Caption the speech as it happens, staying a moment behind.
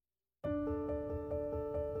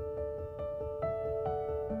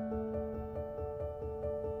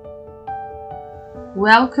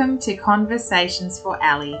Welcome to Conversations for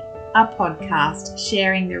Ali, a podcast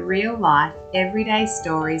sharing the real life, everyday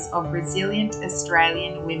stories of resilient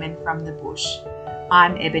Australian women from the bush.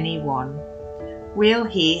 I'm Ebony Wan. We'll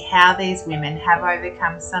hear how these women have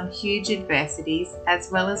overcome some huge adversities, as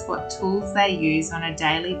well as what tools they use on a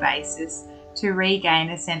daily basis to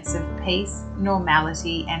regain a sense of peace,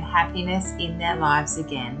 normality, and happiness in their lives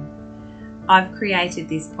again. I've created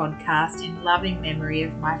this podcast in loving memory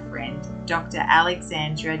of my friend, Dr.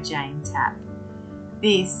 Alexandra Jane Tapp.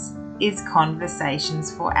 This is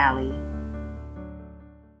Conversations for Ali.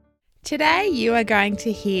 Today you are going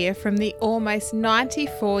to hear from the almost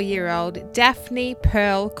 94-year-old Daphne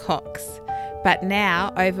Pearl Cox, but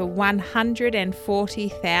now over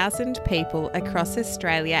 140,000 people across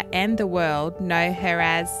Australia and the world know her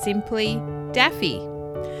as simply Daffy.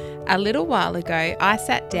 A little while ago, I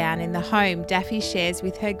sat down in the home Daffy shares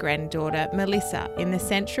with her granddaughter Melissa in the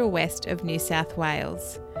central west of New South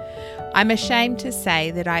Wales. I'm ashamed to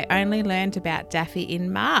say that I only learned about Daffy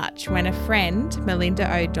in March when a friend, Melinda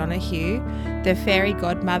O'Donoghue, the fairy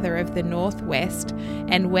godmother of the Northwest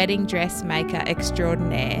and wedding dressmaker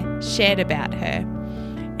extraordinaire, shared about her,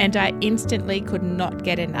 and I instantly could not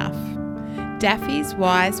get enough. Daffy's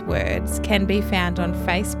wise words can be found on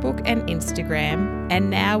Facebook and Instagram,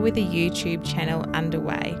 and now with a YouTube channel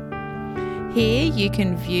underway. Here you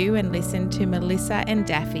can view and listen to Melissa and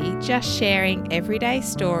Daffy just sharing everyday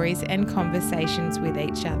stories and conversations with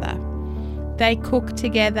each other. They cook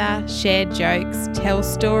together, share jokes, tell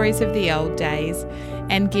stories of the old days,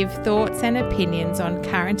 and give thoughts and opinions on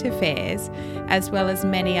current affairs, as well as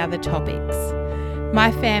many other topics.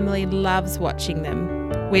 My family loves watching them.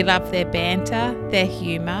 We love their banter, their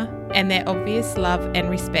humour, and their obvious love and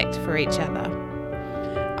respect for each other.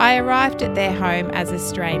 I arrived at their home as a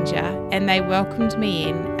stranger, and they welcomed me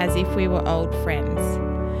in as if we were old friends.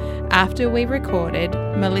 After we recorded,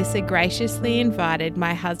 Melissa graciously invited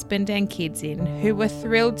my husband and kids in, who were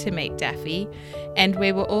thrilled to meet Daffy, and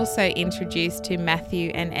we were also introduced to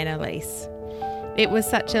Matthew and Annalise. It was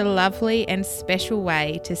such a lovely and special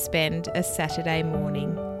way to spend a Saturday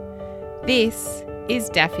morning. This is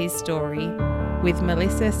Daffy's story, with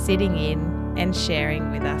Melissa sitting in and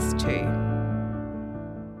sharing with us too.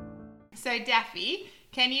 So Daffy,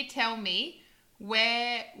 can you tell me,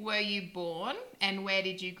 where were you born and where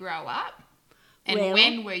did you grow up? And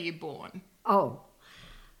when were you born? I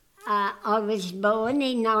was born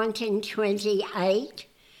in 1928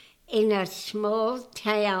 in a small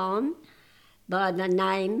town by the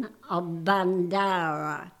name of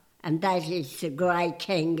Bundarra. And that is the grey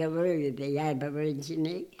kangaroo, the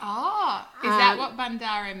Aborigine. Oh, is that what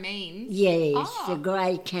Bundarra means? Yes, the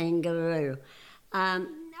grey kangaroo.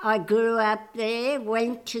 I grew up there,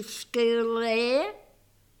 went to school there,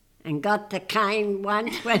 and got the cane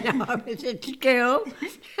once when I was at school.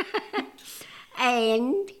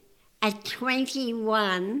 And at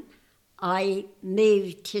 21, I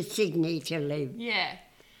moved to Sydney to live. Yeah.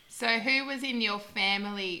 So who was in your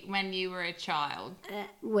family when you were a child?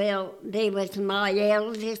 There was my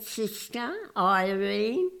eldest sister,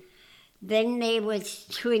 Irene. Then there was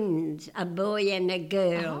twins, a boy and a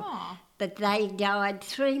girl. Oh. But they died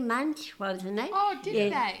 3 months, wasn't it? Oh,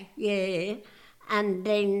 did they? Yeah. And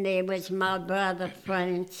then there was my brother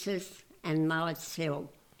Francis and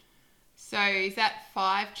myself. So is that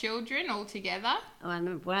 5 children altogether?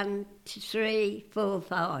 1, 2, 3, 4,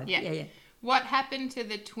 5. Yeah. What happened to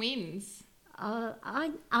the twins?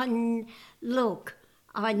 Look,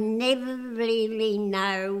 I never really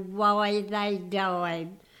know why they died,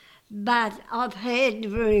 but I've heard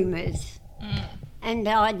rumours, and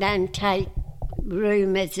I don't take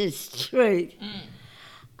rumours as truth.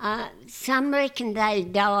 Some reckon they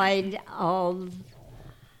died of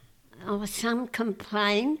some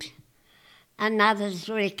complaint, and others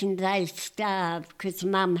reckon they starved because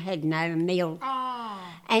Mum had no milk. Oh.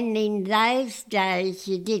 And in those days,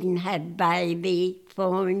 you didn't have baby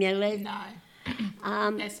formula. No.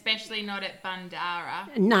 Especially not at Bundarra.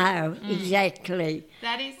 No, exactly.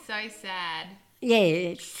 That is so sad.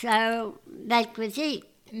 Yeah, so that was it.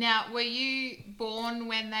 Now, were you born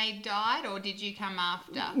when they died or did you come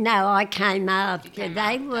after? No, I came after.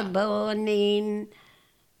 They were born in...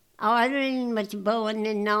 Irene was born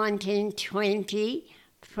in 1920,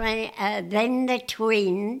 then the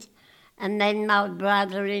twins, and then my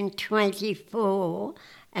brother in 24,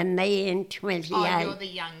 and me in 28. Oh, you're the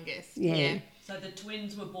youngest. Yeah. So the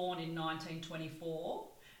twins were born in 1924,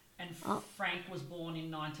 and Frank was born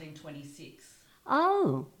in 1926.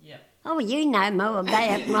 Oh. Yeah. Oh, you know more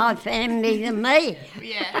about my family than me.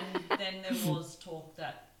 Yeah. And then there was talk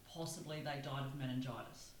that possibly they died of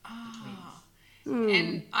meningitis, the twins.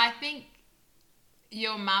 And I think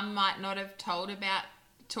your mum might not have talked about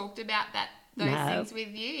those No. things with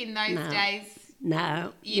you in those days?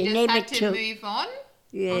 No. You just never had to took. move on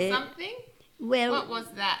Yeah. or something? Well, What was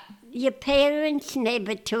that? your parents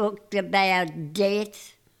never talked about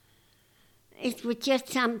death. It was just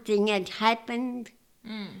something that happened,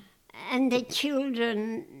 and the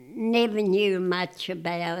children never knew much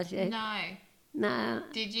about it. No. No,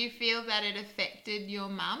 Did you feel that it affected your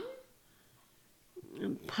mum?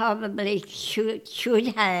 probably should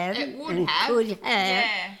have. It would and have. Could have.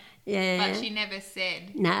 Yeah. Yeah. But she never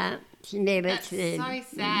said. No, she never That's said. so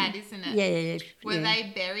sad, isn't it? Yes. Were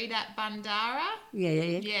they buried at Bandara?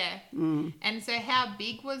 Yes. Yeah. Mm. And so how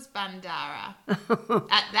big was Bandara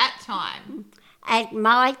at that time? At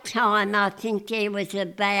my time, I think there was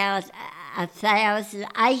about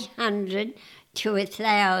 800 to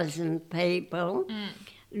 1,000 people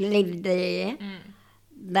lived there.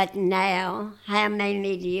 But now, how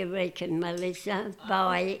many do you reckon, Melissa?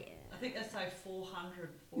 I think they say 400.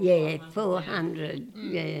 Yeah, 400. 400,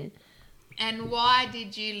 yeah. And why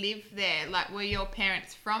did you live there? Like, were your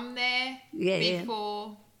parents from there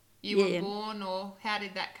before you were born, or how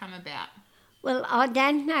did that come about? Well, I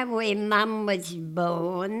don't know where Mum was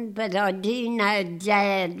born, but I do know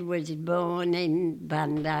Dad was born in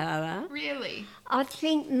Bandara. Really? I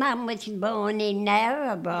think Mum was born in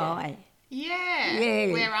Narrabri. Yeah,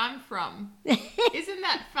 Yeah. where I'm from. Isn't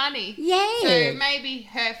that funny? Yeah. So maybe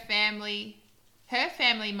her family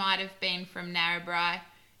might have been from Narrabri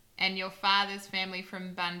and your father's family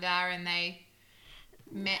from Bandara, and they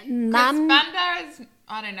met. 'Cause Mum- Bandara's,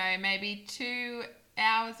 I don't know, maybe 2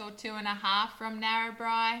 hours or 2.5 from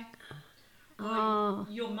Narrabri. Oh,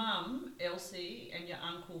 Your mum, Elsie, and your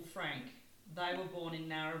uncle, Frank, they were born in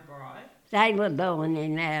Narrabri. they were born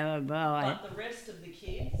in Narrabri. But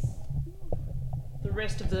the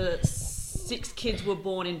rest of the 6 kids were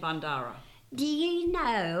born in Bandara. Do you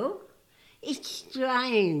know, it's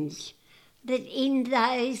strange that in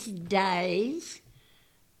those days,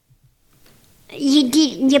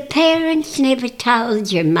 your parents never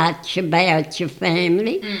told you much about your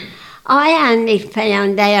family. I only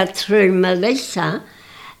found out through Melissa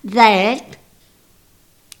that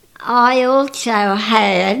I also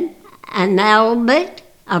had an Albert,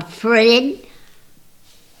 a Fred,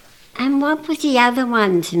 and what was the other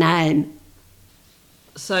one's name?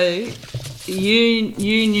 So you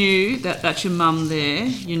knew that's your mum there.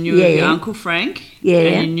 You knew of your Uncle Frank. Yeah.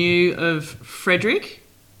 And you knew of Frederick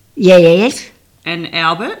Yes, and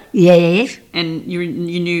Albert. yes, And you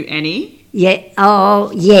knew Annie. yeah,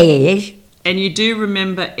 oh, yes. And you do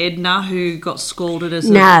remember Edna, who got scalded as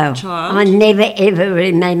No, a child? I never ever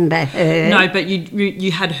remember her. No, but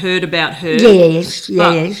you had heard about her. Yes,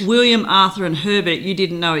 But yes. William, Arthur and Herbert you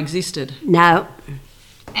didn't know existed. No,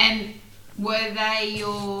 And were they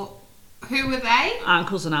who were they?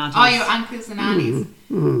 Uncles and aunties. Oh, your uncles and aunties.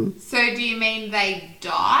 Mm. So do you mean they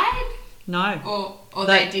died? No. Or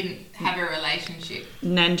they didn't have a relationship?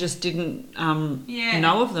 Nan just didn't Yeah.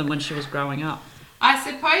 know of them when she was growing up. I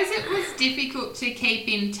suppose it was difficult to keep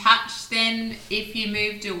in touch then if you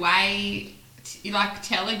moved away. Like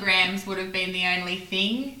telegrams would have been the only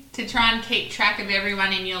thing to try and keep track of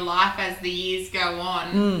everyone in your life as the years go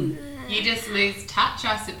on. You just lose touch,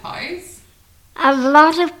 I suppose. a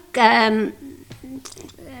lot of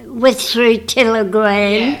was through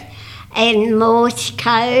telegram and Morse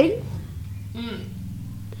code.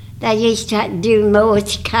 They used to do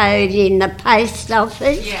Morse code in the post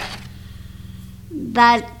office. Yeah.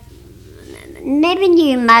 But never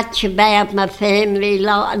knew much about my family,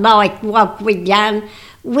 like what we'd done.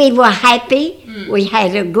 We were happy. We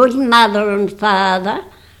had a good mother and father.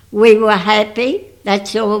 We were happy.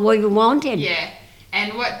 That's all we wanted. Yeah.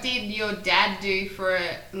 And what did your dad do for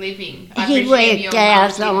a living? I He presume your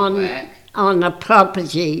worked mum out didn't work. on a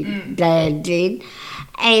property, Dad did.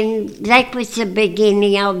 And that was the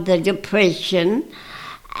beginning of the Depression.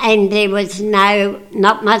 And there was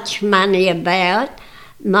not much money about.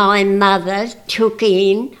 My mother took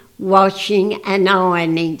in washing and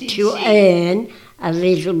ironing to earn a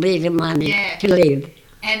little bit of money to live.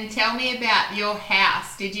 And tell me about your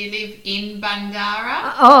house. Did you live in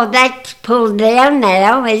Bandara? Oh, that's pulled down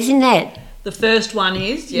now, isn't it? The first one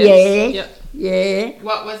is, yes. Yeah. Yep. Yeah.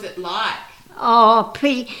 What was it like? Oh,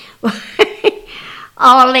 pretty.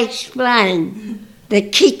 I'll explain. The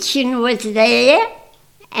kitchen was there,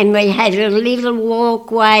 and we had a little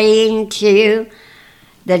walkway into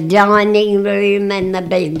the dining room and the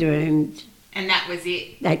bedrooms. And that was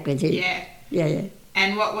it? That was it. Yeah. Yeah.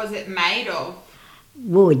 And what was it made of?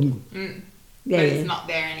 Wood. But Yeah. it's not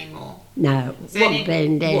there anymore. No, So it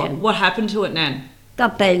burned down. What happened to it, Nan?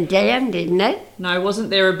 got burned down, didn't it? No, wasn't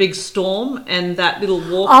there a big storm and that little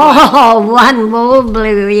walkway? Oh, one wall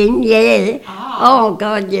blew in, yeah. Oh,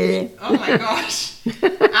 God, yeah. Oh my gosh.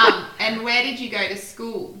 And where did you go to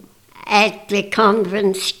school? At the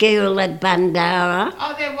convent school at Bandara.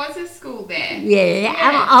 Oh, there was a school there.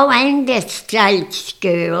 Yeah. Oh, and a state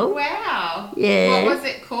school. Wow. Yeah. What was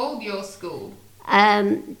it called, your school?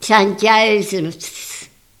 St. Joseph's,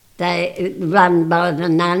 they run by the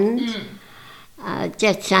nuns.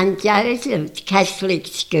 Just St. Joseph's Catholic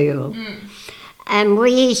school. And we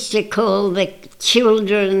used to call the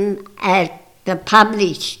children at the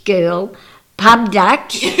public school pub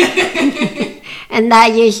ducks. And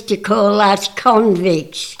they used to call us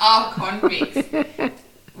convicts. Oh, convicts.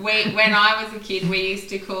 When I was a kid, we used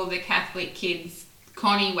to call the Catholic kids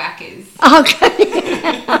connie whackers.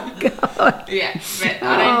 Okay. Oh, God. Yeah, but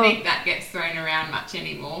I don't think that gets thrown around much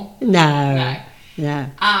anymore. No.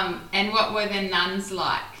 And what were the nuns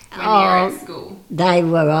like when you were at school? They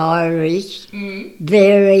were Irish,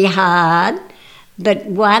 very hard. But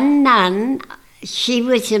one nun, she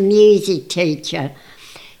was a music teacher.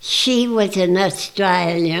 She was an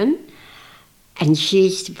Australian, and she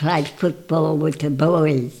used to play football with the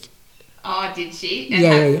boys. Oh, did she? And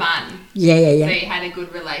have fun? Yeah. So you had a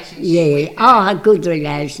good relationship Yeah. with her? A good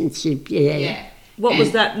relationship, yeah. What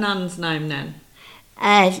was that nun's name, Nan?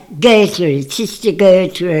 Gertrude, Sister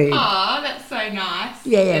Gertrude. Oh, that's so nice.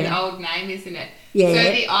 Yeah. An old name, isn't it? Yeah.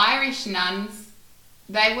 So the Irish nuns,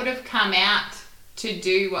 they would have come out to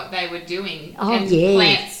do what they were doing and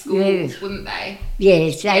plant schools, wouldn't they?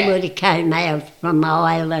 Yes, they would have came out from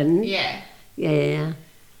Ireland. Yeah. Yeah.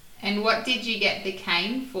 And what did you get the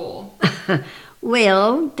cane for?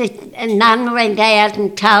 Well, the nun went out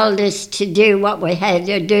and told us to do what we had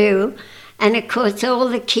to do. And, of course, all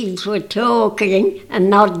the kids were talking and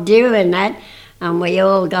not doing it, and we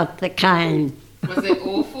all got the cane. Was it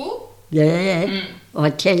awful? Yeah. I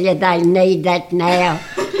tell you, they need that now.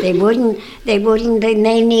 There wouldn't be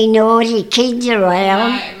many naughty kids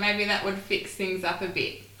around. No, maybe that would fix things up a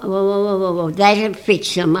bit. Oh, that'd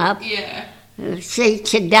fix them up. Yeah. See,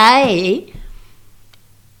 today,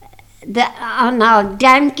 no,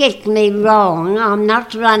 don't get me wrong, I'm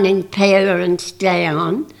not running parents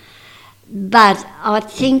down, but I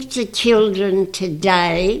think the children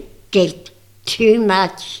today get too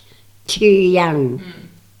much too young.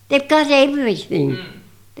 They've got everything.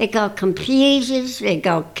 They've got computers, they've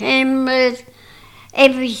got cameras,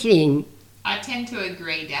 everything. I tend to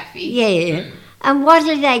agree, Daffy. Yeah. And what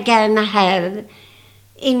are they going to have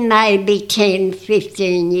in maybe 10,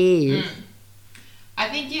 15 years? I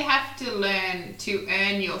think you have to learn to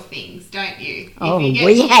earn your things, don't you? Oh, If you get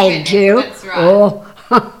we had given it, to. That's right.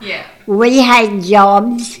 Oh, Yeah. we had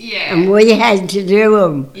jobs and we had to do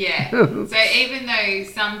them. Yeah. So even though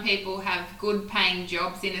some people have good paying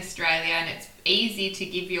jobs in Australia and it's easy to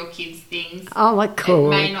give your kids things, Oh, of it course.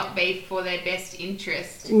 may not be for their best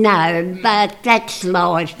interest. No, but that's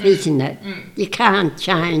life, isn't it? You can't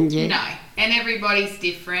change it. No. And everybody's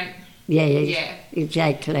different. Yes, Yeah.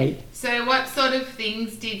 exactly. So what sort of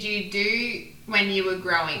things did you do when you were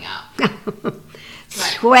growing up?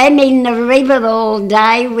 Swam in the river all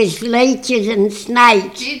day with leeches and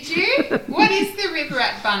snakes. Did you? What is the river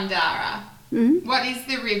at Bandara? What is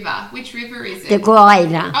the river? Which river is it? The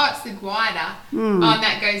Guida. Oh, it's the Guida. Oh, and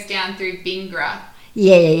that goes down through Bingra.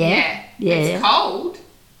 Yeah. It's cold.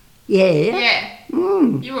 Yeah. Yeah.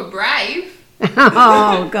 You were brave.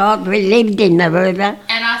 Oh, God, we lived in the river.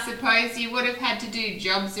 And I suppose you would have had to do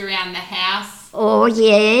jobs around the house. Oh,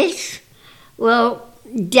 yes. Well,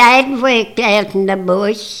 Dad worked out in the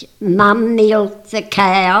bush. Mum milked the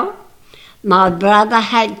cow. My brother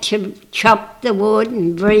had to chop the wood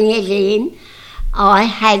and bring it in. I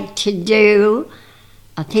had to do,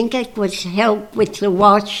 I think it was help with the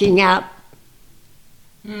washing up.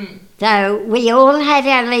 So we all had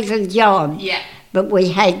our little jobs. Yeah. But we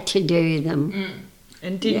had to do them.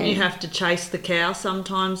 And didn't you have to chase the cow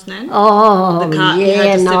sometimes, Nan? Oh, You had yeah, to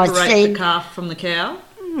and I separate said, the calf from the cow?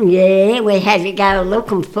 yeah, we had to go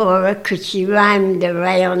looking for her because she roamed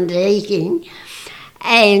around eating.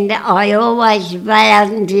 And I always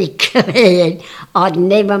vowed and declared I'd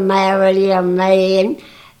never marry a man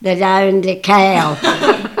that owned a cow.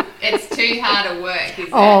 It's too hard to work, isn't it?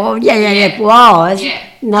 Oh, yeah, it was. Yeah.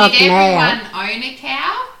 Not Did now. everyone own a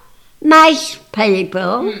cow? Most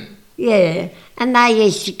people, yeah. And they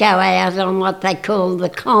used to go out on what they call the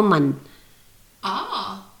common.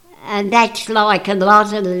 Oh. And that's like a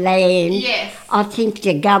lot of land. Yes. I think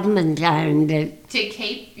the government owned it. To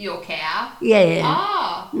keep your cow? Yeah.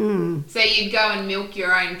 Oh. So you'd go and milk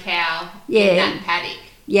your own cow Yeah. in that paddock?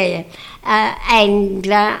 Yeah. And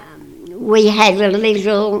we had a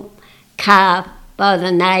little calf by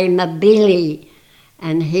the name of Billy,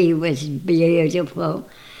 and he was beautiful.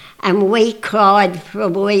 And we cried for a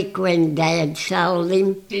week when Dad sold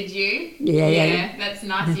him. Did you? Yeah. Yeah, that's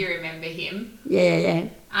nice you remember him. Yeah.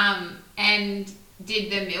 And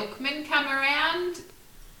did the milkman come around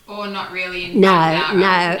or not really in No,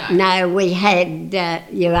 Bandara? no, we had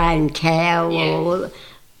your own cow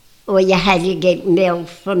or you had to get milk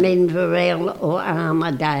from Inverell or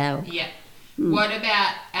Armidale. Yeah. What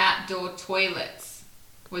about outdoor toilets?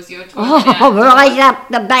 Was your toilet Oh, right up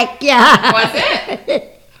the backyard. Was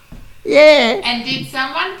it? Yeah. And did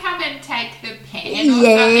someone come and take the pen or something?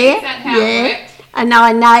 Is that how it worked? And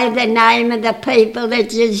I know the name of the people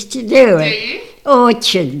that used to do Do it. you?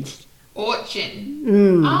 Orchards. Orchard.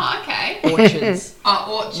 Mm. Oh, okay. Orchards.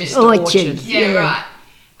 Oh, orchard. Mr. Orchards. Yeah,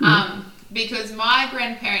 right. Because my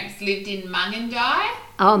grandparents lived in Mungandai.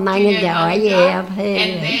 Oh, Do you know Mungandai, yeah, I've heard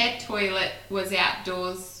And of it. their toilet was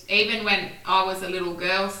outdoors, even when I was a little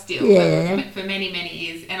girl still, Yeah. for many, many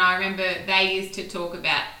years. And I remember they used to talk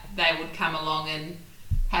about they would come along and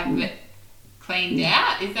have it cleaned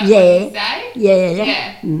out. Is that what you say? Yeah.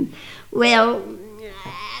 Yeah. Mm. Well,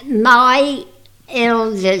 my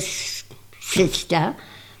eldest sister,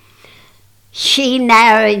 she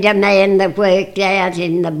married a man that worked out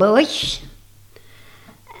in the bush,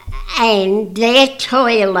 and their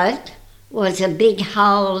toilet was a big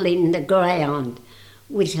hole in the ground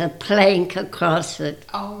with a plank across it.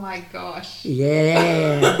 Oh my gosh.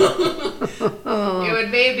 Yeah. It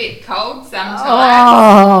would be a bit cold sometimes.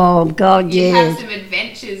 Oh, God, You'd yes. have some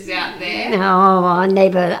adventures out there. No, I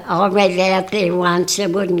went out there once, I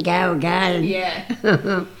wouldn't go again. Yeah.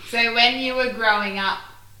 So when you were growing up,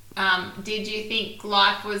 did you think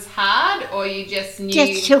life was hard, or you just knew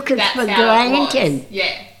Just took it that's for how it was? granted.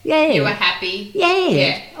 Yeah. Yeah. You were happy. Yeah.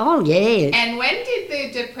 Yeah. Oh, yeah. And when did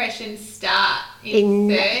the depression start? In-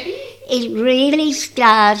 30? It really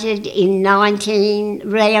started in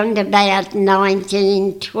round about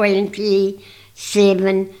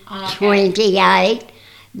 1927, Okay. 28.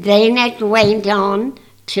 Then it went on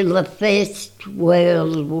to the First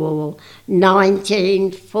World War,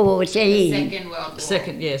 1914. Second World War.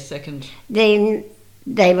 Second. Then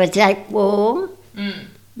there was that war. Mm.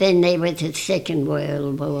 Then there was the Second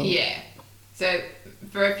World War. Yeah. So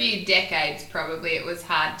for a few decades, probably it was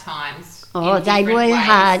hard times. Oh, in they different were ways.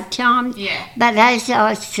 hard times. Yeah. But as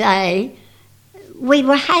I say, we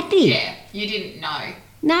were happy. Yeah. You didn't know.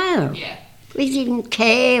 No, Yeah. we didn't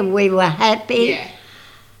care. We were happy. Yeah.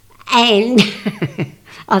 And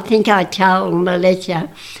I think I told Melissa,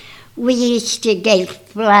 we used to get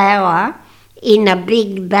flour in a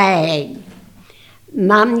big bag.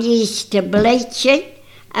 Mum used to bleach it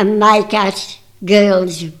and make us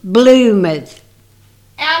girls bloomers.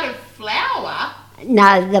 Out of flour?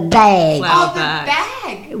 No, the bag. Flour. Oh, the bags.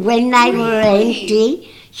 bag. When they were Really? empty,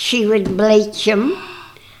 she would bleach them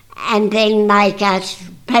and then make us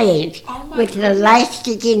pants Oh my with goodness.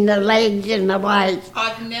 elastic in the legs and the waist.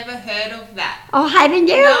 I've never heard of that. Oh, haven't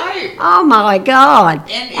you? No. Oh, my God.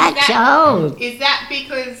 And is That's that- old. Is that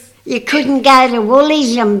because... You couldn't go to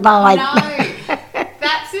Woolies and buy No.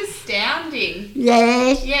 That's astounding.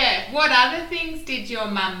 Yes. Yeah. What other things did your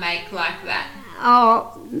mum make like that?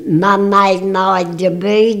 Oh, Mum made my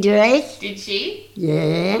debut dress. Did she?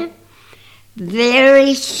 Yeah.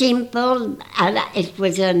 Very simple. It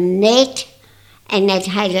was a net and it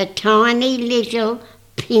had a tiny little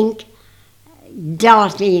pink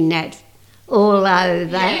dot in it all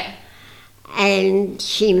over. Yeah. And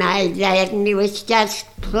she made that, and it was just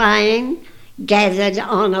plain, gathered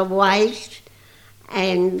on a waist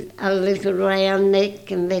and a little round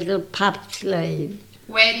neck and little puff sleeve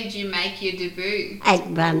Where did you make your debut? at Oh,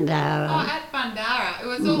 Bandara. at Bandara. It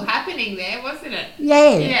was all happening there, wasn't it?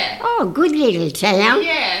 Yeah. Yeah. Oh, good little town.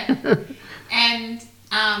 Yeah. And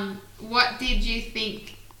what did you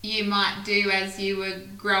think you might do as you were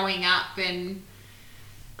growing up and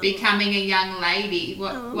becoming a young lady?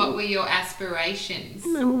 What were your aspirations?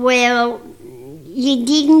 Well, you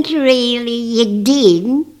didn't really, you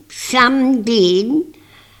did, some did.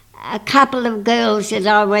 A couple of girls that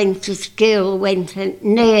I went to school went for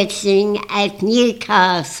nursing at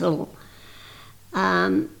Newcastle.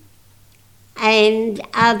 And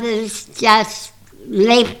others just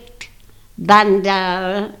left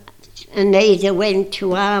Bandara and either went to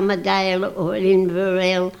Armidale or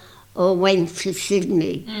Inverell or went to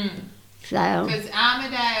Sydney. So, Because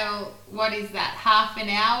Armidale, what is that, half an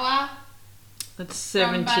hour? That's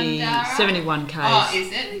From Bandara? 71 k's. Oh,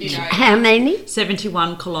 is it? You know. how many?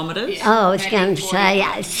 71 kilometres. Yeah. Oh, I was Maybe going to 40 say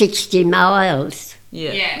miles. 60 miles.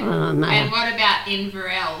 Yeah. Oh, no. And what about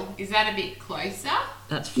Inverell? Is that a bit closer?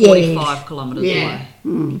 That's 45 Yes. kilometres Yeah.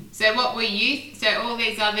 away. So what were you? So all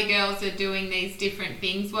these other girls are doing these different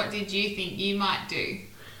things. What did you think you might do?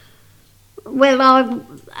 Well,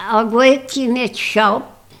 I worked in a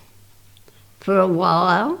shop for a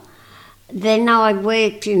while. Then I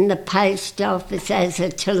worked in the post office as a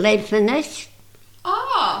telephonist.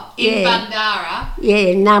 Oh, in Yeah. Bandara.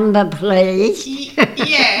 Yeah, number please.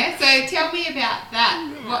 Yeah. So tell me about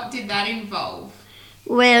that. What did that involve?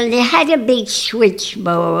 Well, you had a big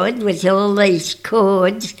switchboard with all these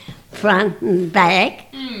cords, front and back.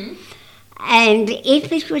 And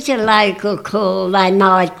if it was a local call, they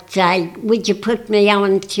might say, would you put me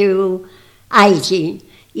on to 80?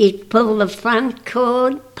 You'd pull the front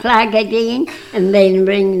cord, plug it in, and then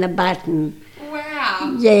ring the button.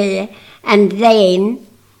 Wow. Yeah. And then,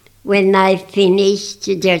 when they finished,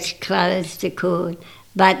 you just closed the cord.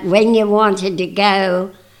 But when you wanted to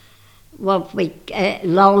go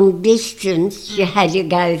long distance, you had to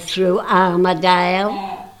go through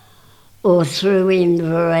Armadale or through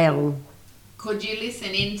Inverell. Could you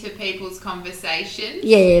listen in to people's conversations?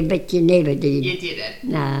 Yeah, but you never did. You didn't.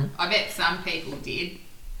 No. I bet some people did.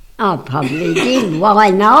 I probably did.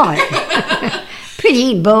 Why not?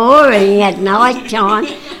 Pretty boring at night time.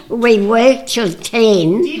 We worked till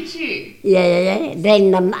 10. Did you? Yeah,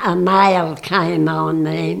 then a mail came on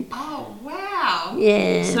then. Oh, wow.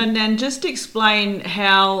 Yeah. So, Nan, just explain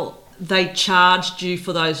how they charged you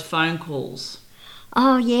for those phone calls.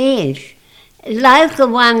 Oh, yes. Local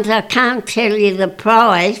ones, I can't tell you the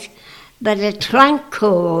price, but a trunk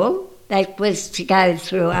call that was to go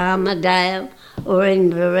through Armadale or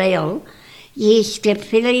Inverell used to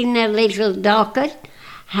fill in a little docket,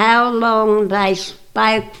 how long they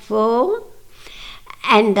spoke for,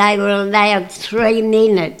 and they were allowed 3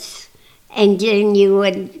 minutes. And then you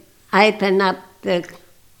would open up the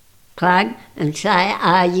plug and say,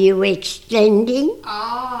 are you extending?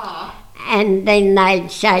 Oh. And then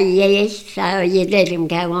they'd say yes, so you let them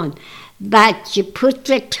go on. But you put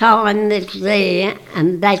the time that's there,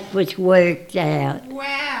 and that was worked out.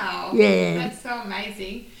 Wow. Yeah. That's so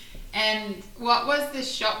amazing. And what was the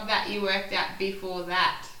shop that you worked at before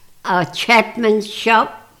that? A Chapman's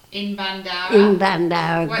shop In Bandara? in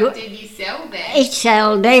Bandara. What did you sell there? It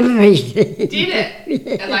sold everything. Did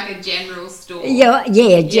it? Like a general store?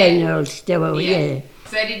 Yeah, general store, yeah.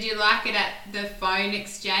 So did you like it at the phone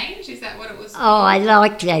exchange? Is that what it was? Oh, I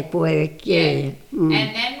liked that work, yeah. Mm.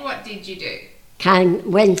 And then what did you do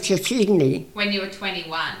Went to Sydney, when you were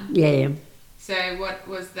 21? yeah. So what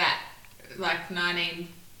was that? Like 19...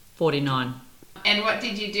 49. And what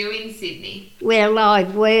did you do in Sydney? Well, I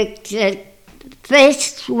worked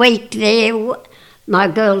first week there. My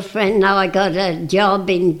girlfriend and I got a job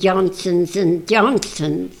in Johnson's and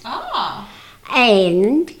Johnson's, Oh.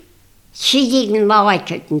 and she didn't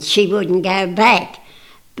like it and she wouldn't go back.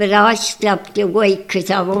 But I stopped a week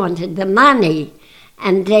because I wanted the money.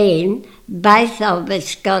 And then both of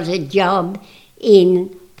us got a job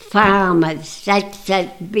in Farmers.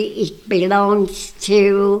 It belongs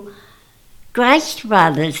to Grace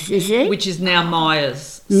Brothers, is it? Which is now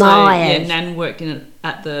Myers. Myers. So, yeah, Nan worked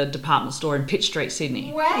at the department store in Pitt Street,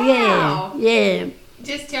 Sydney. Wow. Yeah.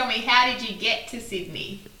 Just tell me, how did you get to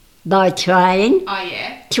Sydney? By train. Oh,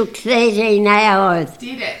 yeah. Took 13 hours.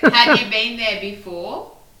 Did it? Had you been there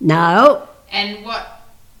before? No. And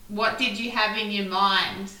what did you have in your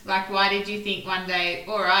mind? Like, why did you think one day,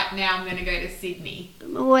 all right, now I'm going to go to Sydney?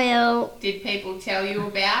 Well, Did people tell you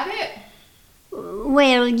about it?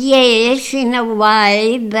 yes, in a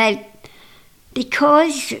way, but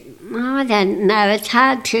because, I don't know, it's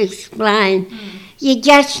hard to explain. You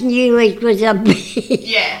just knew it was a big,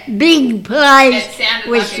 Yeah. big place It sounded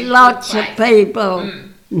with like a good lots of place. people.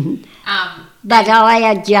 And But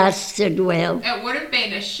I adjusted well. it would have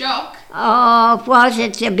been a shock. Oh, it was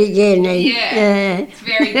at the beginning. Yeah. It's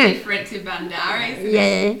very different to Bandara, isn't it?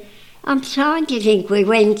 Yeah. I'm trying to think. We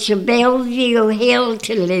went to Bellevue Hill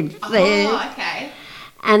to live first. Oh, okay.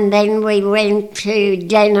 And then we went to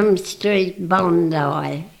Denham Street,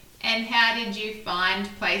 Bondi. And how did you find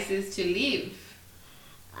places to live?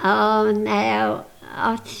 Oh, now,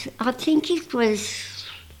 I think it was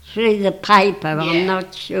through the paper. Yeah. I'm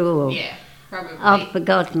not sure. Yeah, probably. I've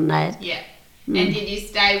forgotten that. Yeah. And did you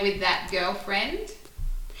stay with that girlfriend?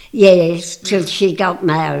 Yes, till she got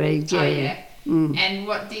married, yeah. Oh, yeah. Mm.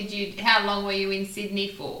 And how long were you in Sydney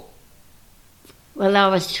for? Well, I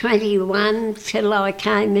was 21 till I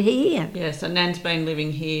came here. Yeah, so Nan's been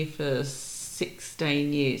living here for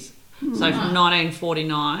 16 years. So from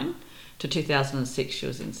 1949 to 2006 she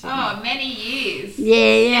was in Sydney. Oh, many years.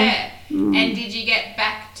 Yeah. And did you get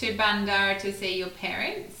back to Bundoora to see your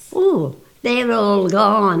parents? Oh, they're all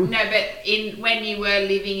gone. No, but when you were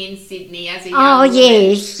living in Sydney as a young Oh, woman,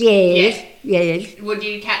 yes. would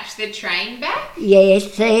you catch the train back? Yes,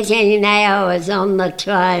 13 hours on the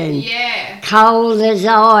train. Yeah. Cold as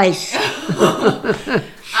ice.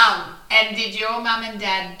 And did your mum and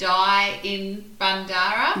dad die in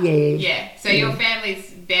Bundoora? Yes. Yeah. So your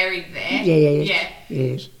family's buried there? Yes. Yeah.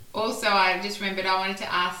 Yes. Also, I just remembered I wanted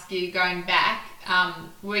to ask you, going back,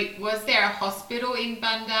 was there a hospital in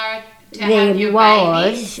Bundoora to have your There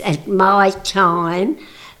baby? was at my time,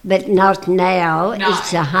 but not now. No.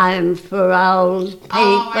 It's a home for old people.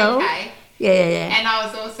 Oh, okay. Yeah. And I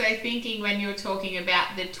was also thinking, when you were talking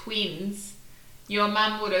about the twins, your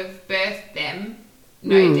mum would have birthed them,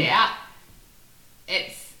 no doubt.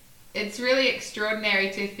 It's really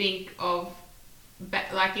extraordinary to think of,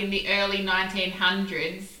 like in the early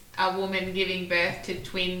 1900s, a woman giving birth to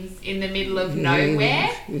twins in the middle of nowhere.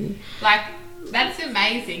 Like, that's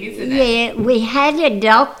amazing, isn't it? Yeah, we had a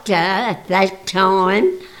doctor at that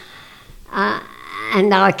time,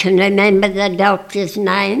 and I can remember the doctor's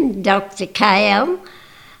name, Dr. Kale,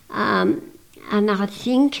 and I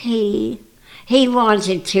think he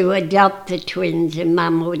wanted to adopt the twins and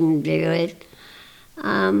Mum wouldn't do it.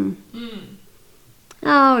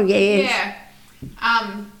 Oh, yes. Yeah.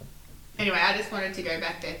 Anyway, I just wanted to go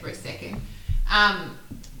back there for a second.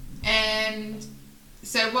 And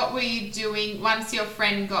so what were you doing once your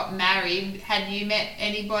friend got married? Had you met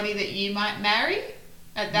anybody that you might marry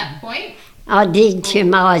at that point? I did, to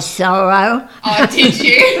my sorrow. Oh, did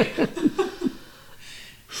you?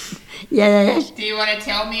 Yes. Do you want to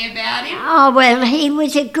tell me about him? Oh, well, he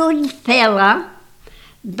was a good fella,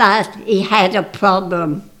 but he had a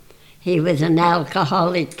problem. He was an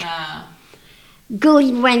alcoholic.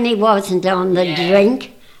 Good when he wasn't on the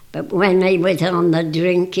drink, but when he was on the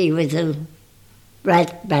drink, he was a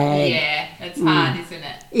rat bag. Yeah, that's hard, isn't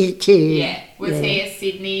it? It is. Yeah. Was he a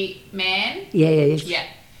Sydney man? Yes. Yeah.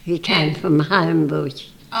 He came from Homebush.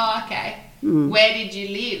 Oh, okay. Where did you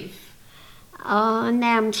live? Oh,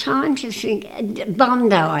 now I'm trying to think.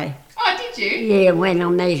 Bondi. Oh, did you? Yeah, when I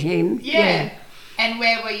met him. Yeah. And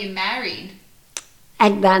where were you married?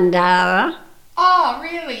 At Bundoora. Oh,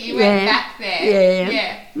 really? You went back there?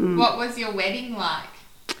 Yeah. What was your wedding like?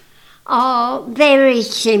 Oh, very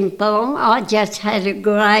simple. I just had a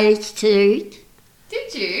grey suit.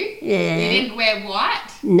 Did you? Yeah. You didn't wear white?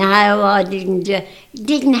 No, I didn't.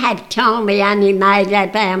 Didn't have time. We only made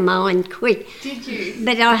up our mind quick. Did you?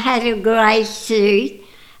 But I had a grey suit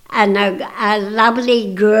and a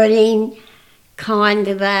lovely green kind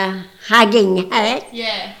of a hugging hat.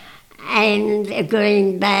 Yeah. And a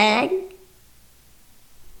green bag.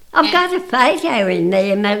 I've got a photo in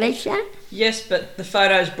there, Melissa. Yes, but the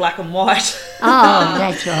photo's black and white. Oh,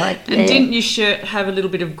 that's right. And didn't your shirt have a little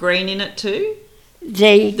bit of green in it too?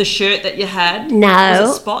 The shirt that you had? No.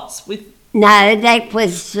 Was it spots with? No, that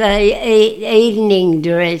was the evening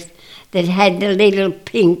dress that had the little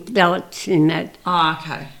pink dots in it. Oh,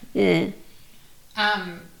 okay. Yeah.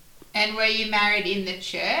 And were you married in the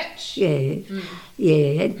church? Yeah.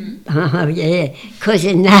 Yeah. Oh, yeah. Because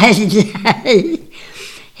in those days,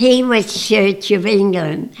 he was Church of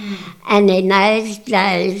England. And in those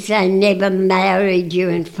days, they never married you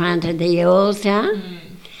in front of the altar.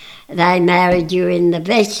 They married you in the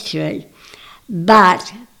vestry.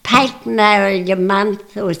 But Pat married a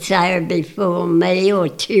month or so before me, or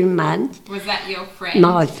 2 months. Was that your friend?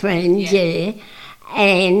 My friend, yeah.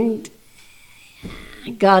 And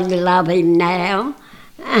God love him now,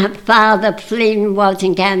 Father Flynn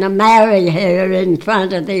wasn't going to marry her in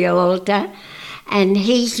front of the altar, and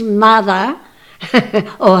his mother,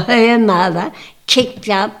 or her mother, kicked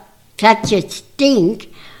up such a stink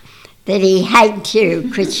that he had to,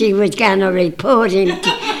 because she was going to report him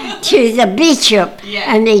to the bishop,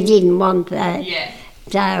 and he didn't want that. Yeah.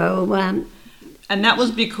 So, and that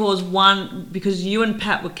was because you and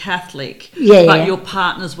Pat were Catholic, Yeah. but your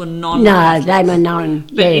partners were no, non-Catholics. they were non.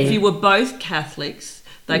 But if you were both Catholics,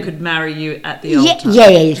 they could marry you at the altar.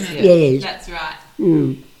 Yes. That's right.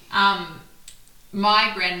 Mm.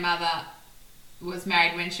 My grandmother was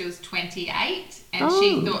married when she was 28, and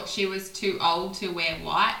she thought she was too old to wear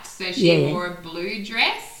white, so she wore a blue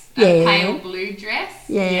dress, a pale blue dress.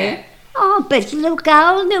 Yeah. Oh, but look,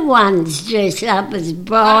 older ones dress up as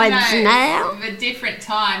brides now. It's a different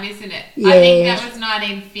time, isn't it? Yeah. I think that was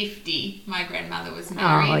 1950. My grandmother was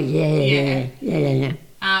married. Oh, yeah.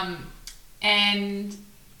 And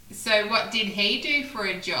so what did he do for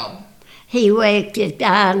a job? He worked at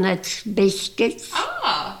Arnott's Biscuits.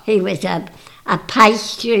 Oh. He was a a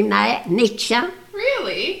pastry mixer.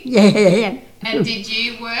 Really? Yeah. And did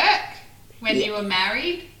you work when you were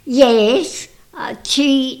married? Yes.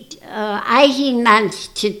 18 months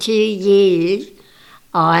to 2 years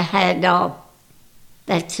I had off.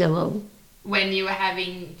 That's all. When you were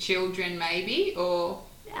having children, maybe, or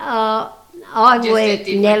I Just at worked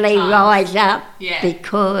different nearly times. right up Yeah.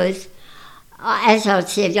 because, as I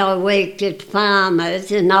said, I worked at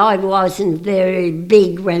Farmers and I wasn't very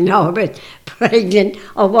big when I was pregnant.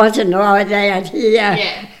 I wasn't right out here.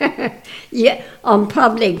 Yeah. Yeah, I'm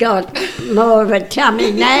probably got more of a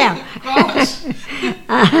tummy now. Gosh.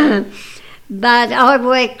 But I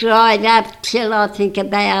worked right up till I think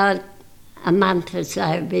about a month or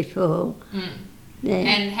so before. Yeah.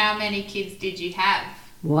 And how many kids did you have?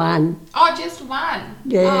 One. Oh, just one.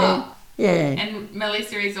 Yeah. Oh. Yeah. And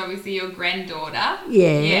Melissa is obviously your granddaughter.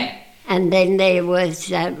 Yeah. Yeah. And then there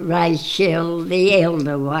was Rachel, the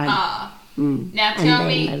elder one. Ah. Mm. Now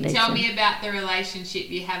And then tell Melissa. me about the relationship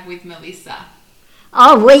you have with Melissa.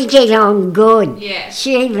 Oh, we get on good. Yeah.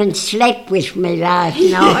 She even slept with me last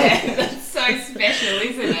night. Yeah, that's so special,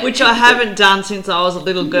 isn't it? Which I haven't done since I was a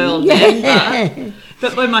little girl then.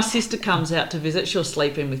 But when my sister comes out to visit, she'll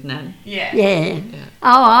sleep in with Nan. Yeah. Yeah.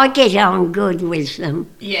 Oh, I get on good with them.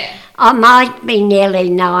 Yeah. I might be nearly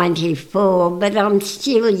 94, but I'm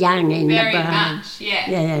still young in Very the brain. much. Yeah.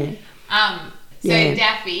 Yeah. So Yeah.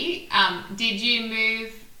 Daffy, did you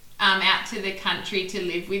move out to the country to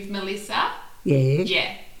live with Melissa? Yes.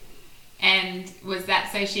 Yeah. And was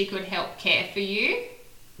that so she could help care for you?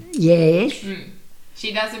 Yes.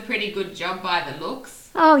 She does a pretty good job by the looks.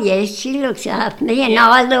 Oh, yes, she looks after me and Yeah.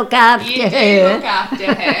 I look after You do her. look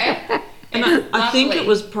after her. And I think Lovely. it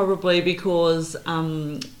was probably because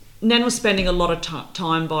Nan was spending a lot of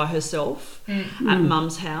time by herself at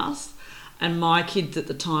Mum's house, and my kids at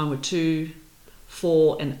the time were 2,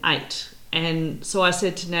 4 and 8. And so I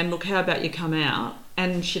said to Nan, look, how about you come out?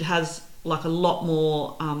 And she has like a lot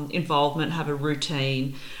more involvement, have a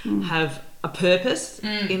routine, have a purpose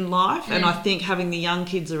in life. And I think having the young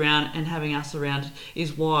kids around and having us around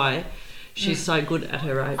is why she's so good at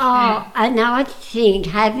her age. Oh, and I think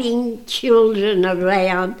having children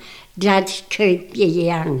around does keep you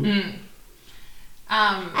young.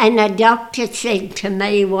 And a doctor said to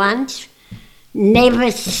me once, never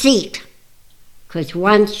sit, because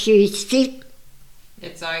once you sit,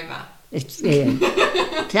 It's over. it's there.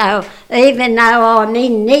 So even though I'm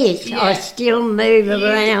in this, Yeah. I still move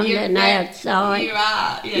around You're and very- outside. You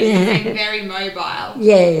are. Yeah, Yeah. you seem very mobile.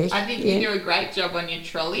 Yes. I think yeah. you do a great job on your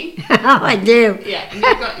trolley. I do. Yeah, and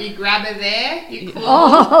you've got your grabber there, your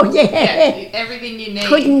claw. Oh, yeah. Yeah, everything you need.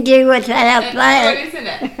 Couldn't do without That's that. good, isn't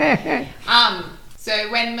it? So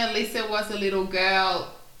when Melissa was a little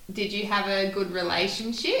girl, did you have a good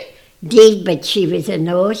relationship? Did, but she was a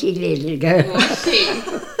naughty little girl. Was she?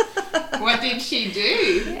 What did she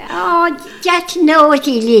do? Oh, just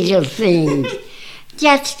naughty little things.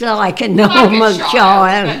 Just like a normal Like a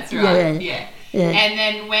child. That's right. Yeah. Yeah. And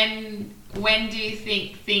then when do you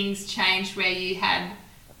think things changed where you had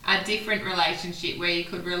a different relationship where you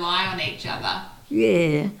could rely on each other?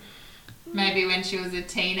 Yeah. Maybe when she was a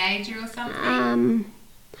teenager or something?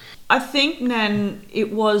 I think, Nan,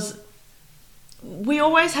 we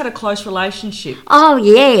always had a close relationship. Oh,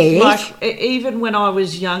 yes. Like even when I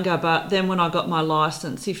was younger, but then when I got my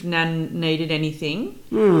license, if Nan needed anything,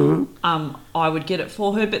 I would get it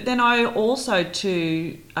for her. But then I also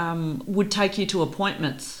would take you to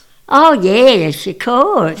appointments, Oh, yes, of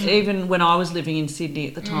course. even when I was living in Sydney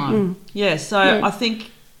at the time. Yeah, so I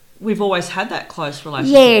think we've always had that close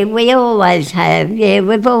relationship. Yeah, we always have. Yeah,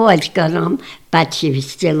 we've always got on. But she was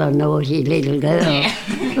still a naughty little girl.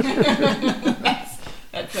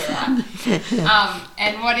 That's all right.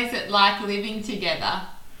 And what is it like living together?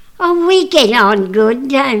 Oh, we get on good,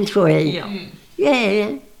 don't we? Yeah.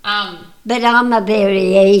 Yeah. But But I'm a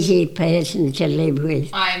very easy person to live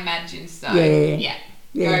with. I imagine so. Yeah.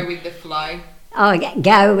 Yeah. Go with the flow. I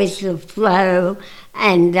go with the flow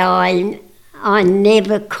and I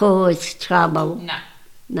never cause trouble. No.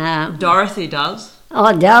 No. Dorothy does.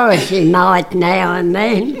 Oh, Dorothy might now and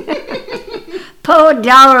then. Poor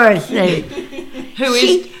Dorothy.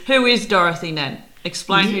 Who is Dorothy, Nan?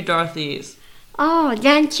 Explain who Dorothy is. Oh,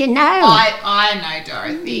 don't you know? I know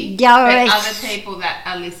Dorothy. Doris. But other people that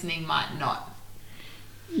are listening might not.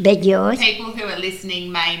 Beg yours? People who are listening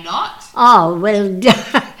may not. Oh, well,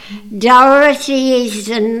 Dorothy is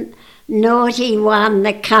the naughty one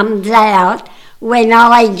that comes out when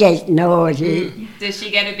I get naughty. Does she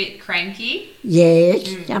get a bit cranky? Yes,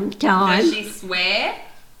 Does sometimes. she swear?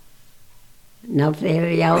 Not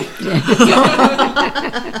very often.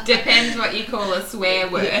 Depends what you call a swear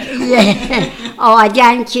word. Yeah. Oh, I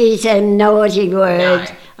don't use a naughty word.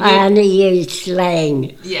 No. I only use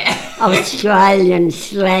slang. Yeah. Australian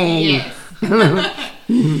slang.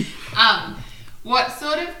 Yes. What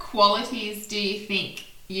sort of qualities do you think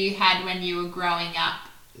you had when you were growing up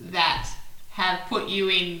that have put you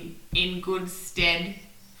in good stead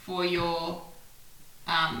for your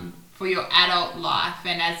adult life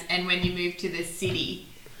and when you moved to the city?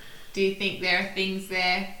 Do you think there are things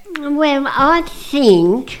there? Well, I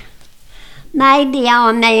think maybe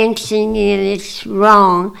I'm answering this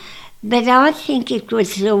wrong, but I think it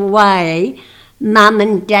was the way Mum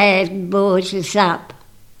and Dad brought us up.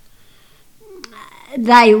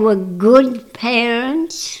 They were good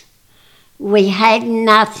parents. We had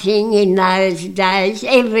nothing in those days.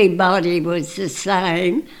 Everybody was the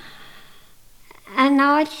same. And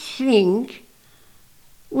I think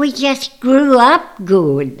we just grew up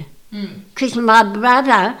good. Because my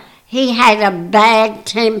brother, he had a bad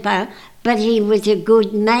temper, but he was a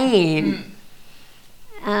good man.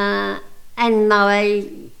 And my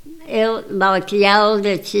the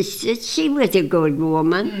older sister, she was a good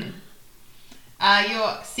woman. Are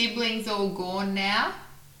your siblings all gone now?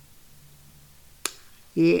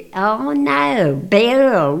 Yeah. Oh no,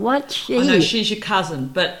 Beryl, what's she? I know she's your cousin,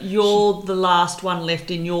 but you're the last one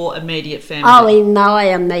left in your immediate family. Oh, in my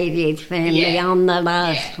immediate family, Yeah. I'm the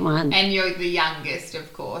last one. And you're the youngest,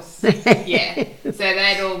 of course. Yeah. So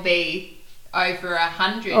they'd all be over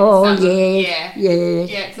 100. Oh, some of- yes, yes.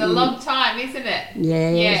 Yeah, it's a long time, isn't it?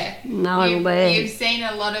 Yes. Yeah. No, You've seen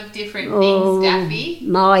a lot of different Oh, things, Daffy.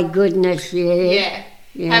 my goodness, yes. Yeah.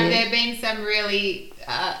 Yeah. Have there been some really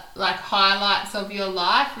highlights of your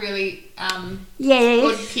life, really good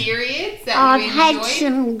Yes. periods that I've you had enjoyed?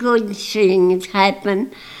 some good things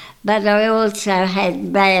happen, but I also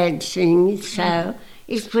had bad things, so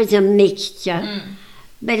it was a mixture.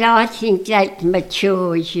 But I think that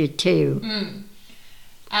matures you too.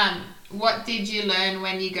 What did you learn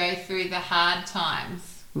when you go through the hard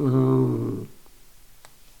times?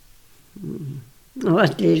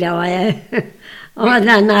 What did I? I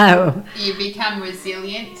don't know. You become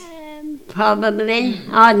resilient. Probably.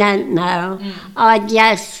 I don't know.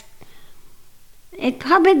 It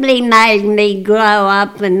probably made me grow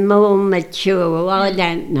up and more mature. I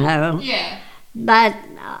don't know. Yeah. But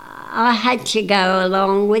I had to go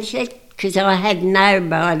along with it because I had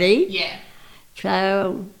nobody. Yeah.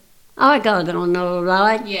 So I got on all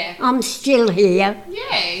right. Yeah. I'm still here.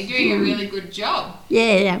 Yeah, you're doing a really good job.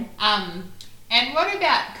 Yeah. And what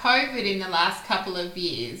about COVID in the last couple of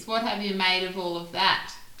years? What have you made of all of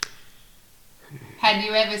that? Had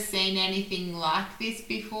you ever seen anything like this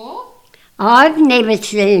before? I've never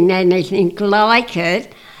seen anything like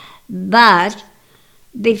it, but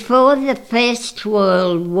before the First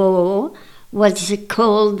World War was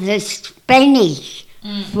called the Spanish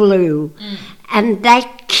flu, and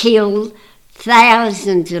that killed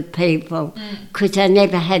thousands of people because they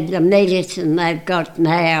never had the medicine they've got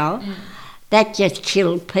now. That just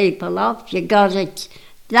killed people off. You got it,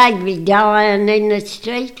 they'd be dying in the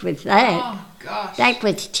street with that. Oh, gosh. That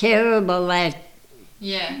was terrible, that.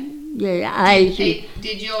 Yeah. Yeah,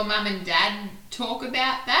 Did your mum and dad talk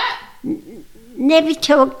about that? never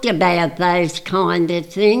talked about those kind of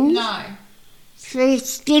things. No. So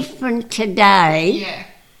it's different today. Yeah.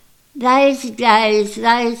 Those days,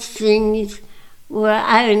 those things were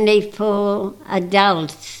only for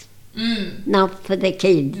adults, not for the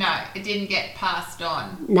kids. No, it didn't get passed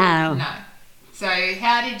on. No. No. So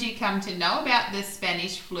how did you come to know about the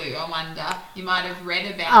Spanish flu, I wonder? You might have read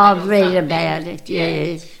about it. I've or read something. about it, Yeah.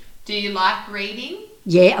 yes. Do you like reading?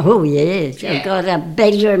 Yeah, oh yes. Yeah. I've got a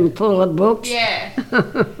bedroom full of books. Yeah.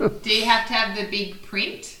 Do you have to have the big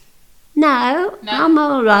print? No, No? I'm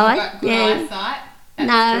all right. You've got good Yeah. eyesight? That's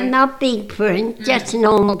No, good. not big print, just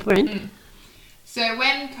normal print. So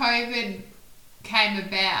when COVID came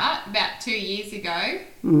about 2 years ago,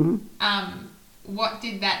 what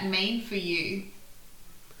did that mean for you?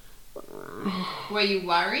 Were you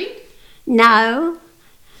worried? No,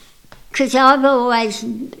 because I've always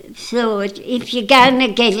thought if you're going to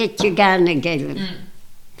get it, you're going to get it.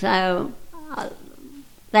 So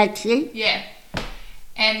that's it. Yeah.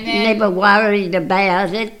 And then Never worried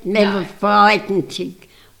about it, never No. frightened to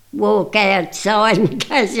walk outside in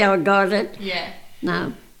case I got it. yeah.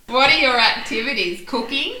 No. What are your activities?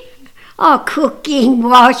 Cooking? Oh, cooking,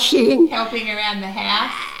 washing, Helping around the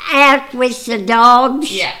house? out with the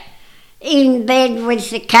dogs, Yeah. in bed with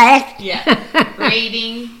the cat, Yeah.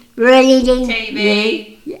 Reading? reading.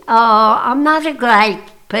 TV. Yeah. Oh, I'm not a great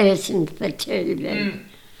person for TV.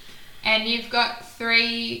 And you've got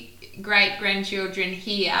 3 great-grandchildren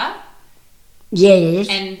here Yes.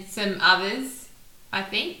 and some others, I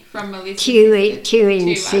think, from Melissa's Two sister. in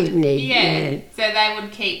Two others. Sydney. Yeah. So they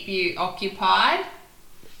would keep you occupied?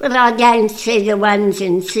 Well, I don't see the ones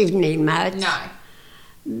in Sydney much. No.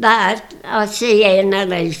 But I see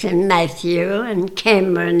Annalise and Matthew and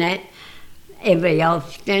Cameron every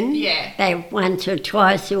often. Yeah. They once or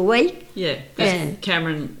twice a week. Yeah, Yeah.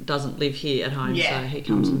 Cameron doesn't live here at home, Yeah. so he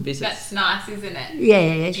comes and visits. That's nice, isn't it?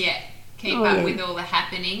 Yes. Yeah. Keep Oh, up yeah. with all the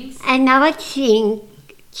happenings. And I think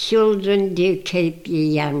children do keep you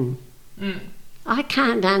young. Mm. I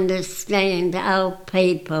can't understand old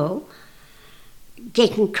people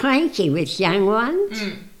getting cranky with young ones.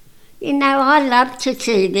 Mm. You know, I love to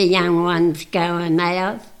see the young ones going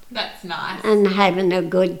out That's nice. and having a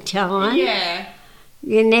good time. Yeah.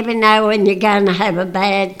 You never know when you're going to have a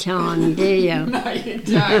bad time, do you? No, you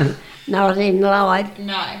don't. Not in life.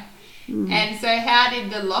 No. And so how did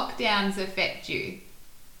the lockdowns affect you?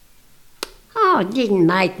 Oh, it didn't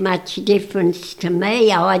make much difference to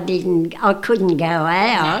me. I couldn't go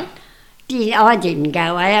out. I didn't go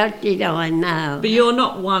out, did I? No. But you're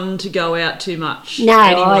not one to go out too much. No,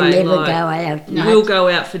 anyway, I never like, go out much. We'll go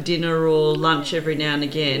out for dinner or lunch every now and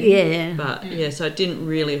again. Yeah. But yeah, so it didn't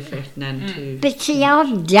really affect Nan too. But see,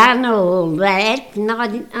 I've done all that, and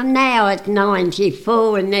I'm now at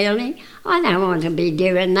 94 nearly. I don't want to be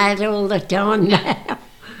doing that all the time now.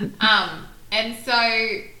 And so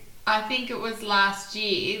I think it was last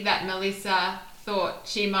year that Melissa thought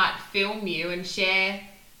she might film you and share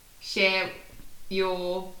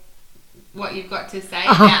what you've got to say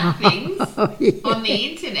about things on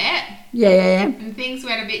the internet, Yeah. and things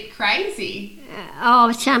went a bit crazy.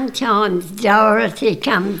 Oh, sometimes Dorothy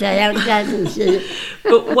comes out, doesn't she?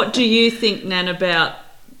 But what do you think, Nan, about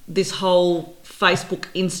this whole Facebook,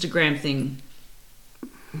 Instagram thing?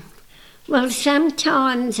 Well,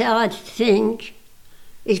 sometimes I think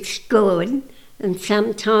it's good and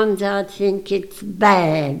sometimes I think it's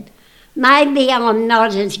bad. Maybe I'm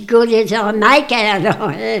not as good as I make out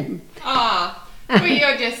I am. Oh, well,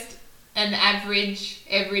 you're just an average,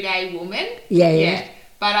 everyday woman. Yeah.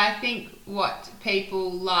 But I think what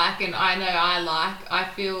people like, and I know I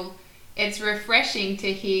feel it's refreshing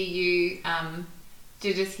to hear you,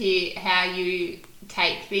 to just hear how you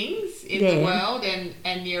take things in the world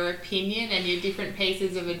and your opinion and your different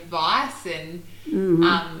pieces of advice and,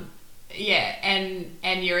 and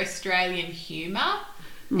your Australian humour.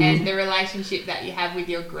 And the relationship that you have with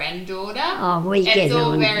your granddaughter. Oh, we get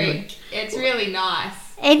on good. It's really nice.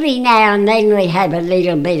 Every now and then we have a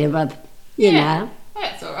little bit of a, you know.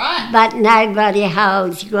 That's all right. But nobody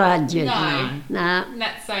holds grudges. No. No.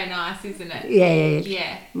 That's so nice, isn't it? Yes.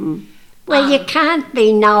 Yeah. Well, you can't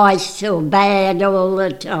be nice or bad all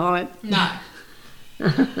the time. No.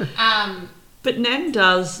 But Nan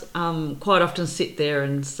does quite often sit there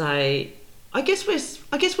and say, I guess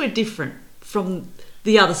we're different from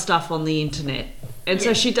the other stuff on the internet. And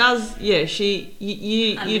so she does,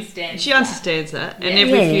 she understands that. And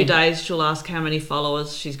every few days she'll ask how many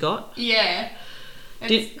followers she's got. Yeah.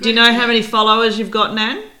 Do you know how many followers you've got,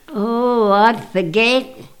 Nan? Oh, I forget.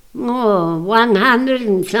 100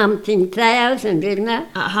 and something thousand, isn't it?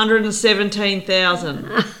 117,000.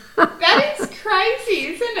 That is crazy,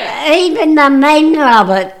 isn't it? Even the men love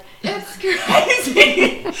it. That's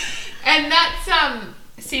crazy. And that's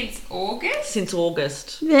since August? Since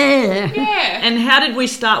August. Yeah. Yeah. And how did we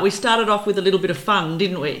start? We started off with a little bit of fun,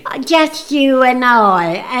 didn't we? Just you and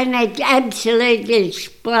I, and it absolutely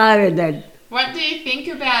exploded. What do you think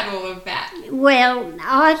about all of that? Well,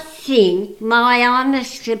 I think my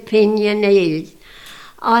honest opinion is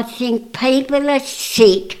I think people are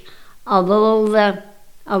sick of all the,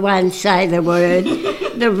 I won't say the word,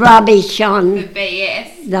 the rubbish on The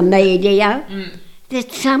BS. the media.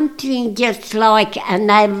 There's something just like an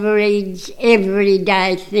average,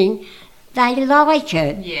 everyday thing. They like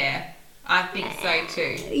it. Yeah, I think so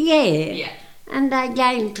too. Yeah. Yeah. And they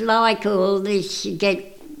don't like all this. You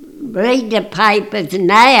read the papers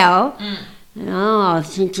now. Oh, I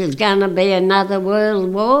think there's going to be another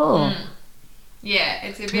world war. Yeah,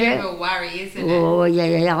 it's a bit of a worry, isn't it? Oh,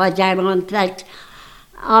 yeah, I don't want that.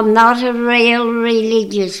 I'm not a real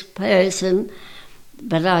religious person,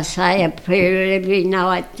 but I say a prayer every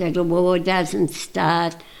night that the war doesn't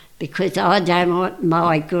start because I don't want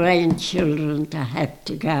my grandchildren to have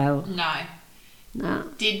to go. No. No.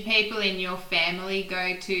 Did people in your family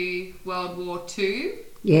go to World War II?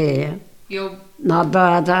 Yeah. Your My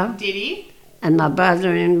brother did he? and my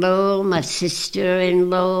brother-in-law, my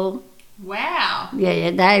sister-in-law. Wow.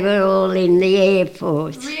 Yeah, they were all in the Air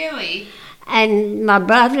Force. Really? And my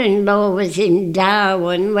brother-in-law was in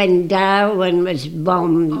Darwin when Darwin was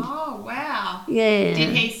bombed. Oh Yeah.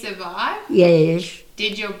 Did he survive? Yes.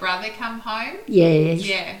 Did your brother come home? Yes.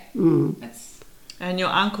 Yeah. Mm. That's And your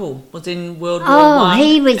uncle was in World War Oh, One.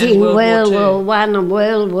 he was and in World World War I and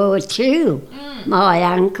World War Two. My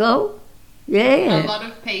uncle. a Yeah. lot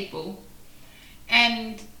of people.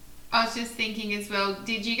 And I was just thinking as well,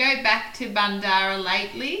 did you go back to Bundarra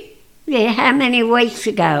lately? Yeah, how many weeks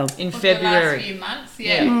ago? In Or the last February. few months?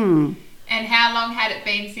 Yeah. Mm. And how long had it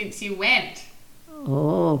been since you went?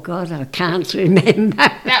 Oh, God, I can't remember.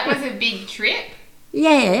 That was a big trip.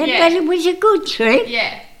 Yeah, Yeah. but it was a good trip.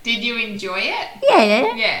 Yeah. Did you enjoy it?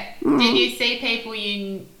 Yeah. Yeah. Mm. Did you see people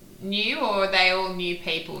you knew, or are they all new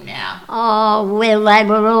people now? Oh, well, they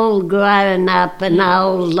were all grown up and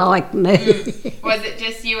old like me. Was it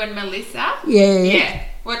just you and Melissa? Yeah. Yeah.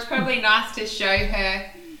 Well, it's probably nice to show her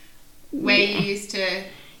where you used to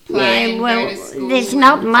play Yeah, and well, go to school. there's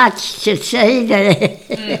not much to see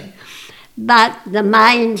there. But the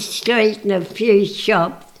main street and a few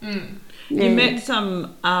shops. You met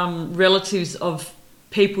some relatives of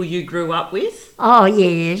people you grew up with. Oh,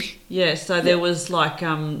 yes. Yeah, so there was like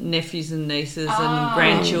nephews and nieces Oh. and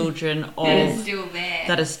grandchildren That is of still there.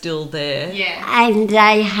 that are still there. Yeah. And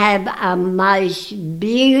they have a most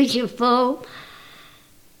beautiful,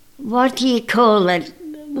 what do you call it,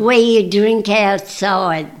 where you drink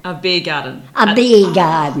outside, A beer garden. a beer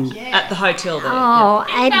garden. Yeah. At the hotel there. Oh,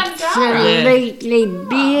 In absolutely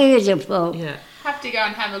beautiful. Yeah. Have to go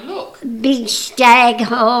and have a look. Big stag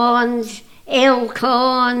horns, elk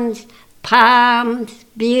horns, palms,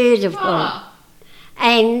 beautiful. Oh,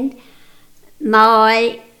 And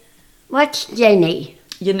what's Jenny?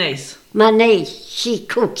 Your niece. My niece, she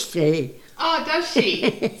cooks there. oh, does she?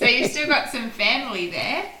 So you've still got some family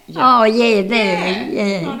there? Yeah. Oh, yeah, there, Oh,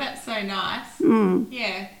 yeah. that's so nice. Mm.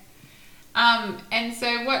 Yeah. And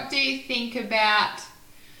so what do you think about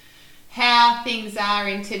how things are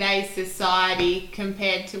in today's society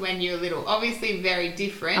compared to when you were little? Obviously very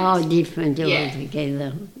different. Oh, different Yeah.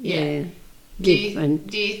 altogether. Yeah. Yeah, do you, different.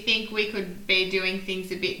 do you think we could be doing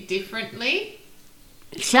things a bit differently?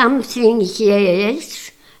 Some things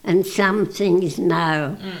yes, and some things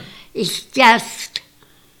no. It's just,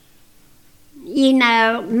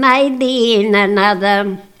 maybe in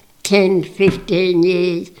another 10, 15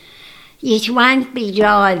 years, you won't be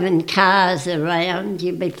driving cars around,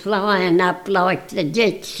 you'll be flying up like the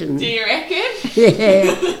Jetsons. Do you reckon?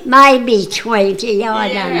 Yeah, maybe 20, I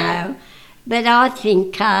Yeah. don't know. But I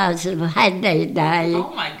think cars have had their day.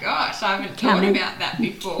 Oh my gosh, I haven't thought Coming. about that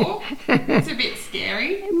before. It's a bit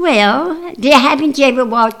scary. Well, haven't you ever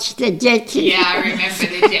watched the Jetsons? Yeah, I remember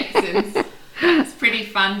the Jetsons. It's pretty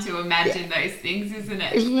fun to imagine those things, isn't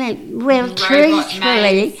it? Isn't it? Well, Robot truthfully,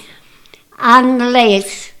 maids.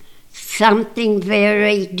 unless something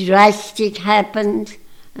very drastic happens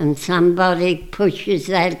and somebody pushes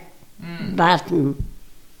that button,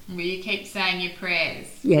 Will you keep saying your prayers?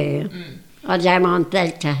 yeah. I don't want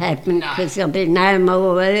that to happen No. because there'll be no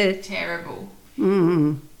more Earth. Terrible.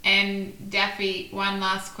 Mm. And Daffy, one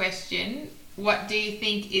last question. What do you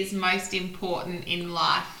think is most important in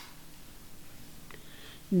life?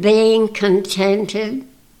 Being contented,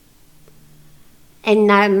 and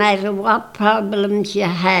no matter what problems you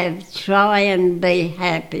have, try and be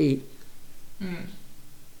happy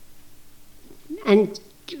and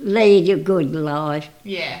lead a good life.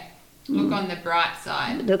 Yeah. Look on the bright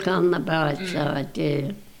side. Look on the bright side,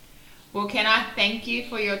 yeah. Well, can I thank you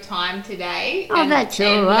for your time today? Oh, that's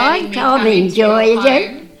all letting right. me I've come into your enjoyed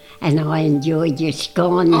it. home? And I enjoyed your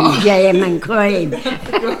scone and jam and cream.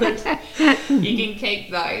 Good. You can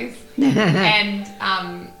keep those. And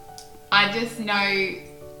I just know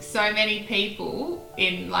so many people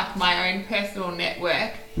in like my own personal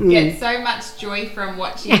network get so much joy from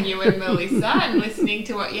watching you and Melissa and listening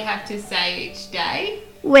to what you have to say each day.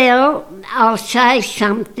 Well, I'll say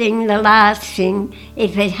something, the last thing.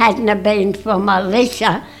 If it hadn't have been for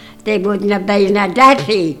Melissa, there wouldn't have been a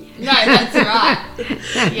Daffy. No, that's right.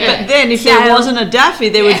 Yeah. But then if there So- wasn't a Daffy,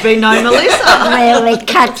 there would be no Melissa. Well, it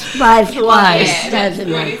cuts both ways, Yeah, that's doesn't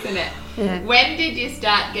good, it? isn't it? Yeah. When did you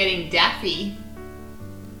start getting Daffy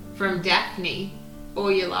from Daphne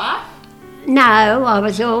all your life? No, I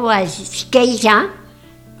was always Skeeter.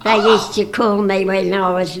 They Oh. used to call me when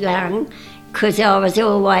I was young because I was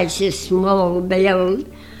always a small build.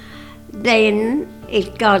 Then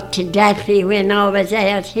it got to Daffy when I was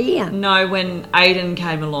out here. No, when Aiden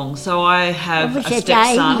came along. So I have Was a it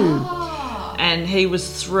stepson, Aiden? Oh, and he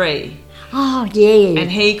was 3, Oh, yeah.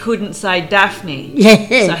 and he couldn't say Daphne,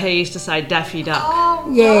 Yeah. so he used to say Daffy Duck. oh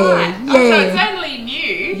Yeah, right. Oh, so yeah. it's only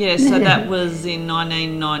new. Yeah, so that was in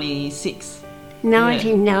 1996.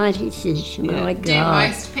 1996, my Yeah. Do God.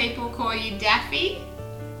 most people call you Daffy?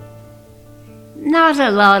 Not a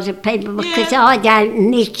lot of people because I don't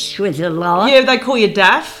mix with a lot. Yeah, they call you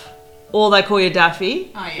Daff, or they call you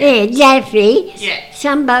Daffy. Oh, yeah. Yeah, Daffy. Yeah.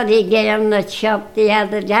 Somebody down the shop the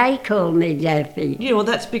other day called me Daffy. Yeah, well,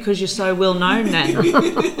 that's because you're so well known, Nan.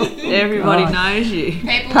 Everybody knows you. People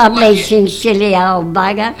will, Probably some silly old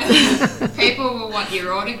bugger. people will want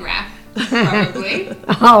your autograph, probably.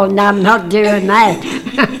 Oh, no, I'm not doing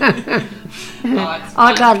that. Oh,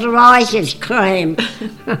 I got writer's cream.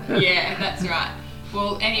 yeah, that's right.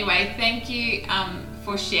 Well, anyway, thank you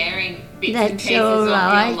for sharing bits and That's pieces all of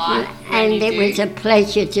right. your life. when And you it do. was a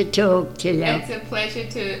pleasure to talk to you. It's a pleasure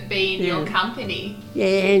to be in your company. Yeah,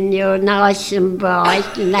 and you're nice and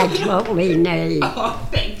bright, and that's what we need. Oh,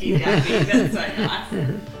 thank you, Daffy. That's so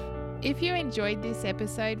nice. If you enjoyed this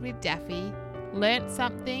episode with Daffy, learnt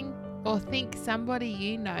something, or think somebody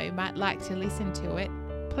you know might like to listen to it,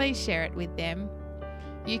 please share it with them.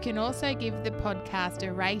 You can also give the podcast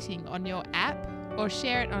a rating on your app or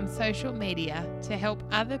share it on social media to help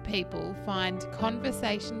other people find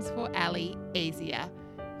Conversations for Ali easier.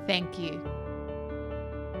 Thank you.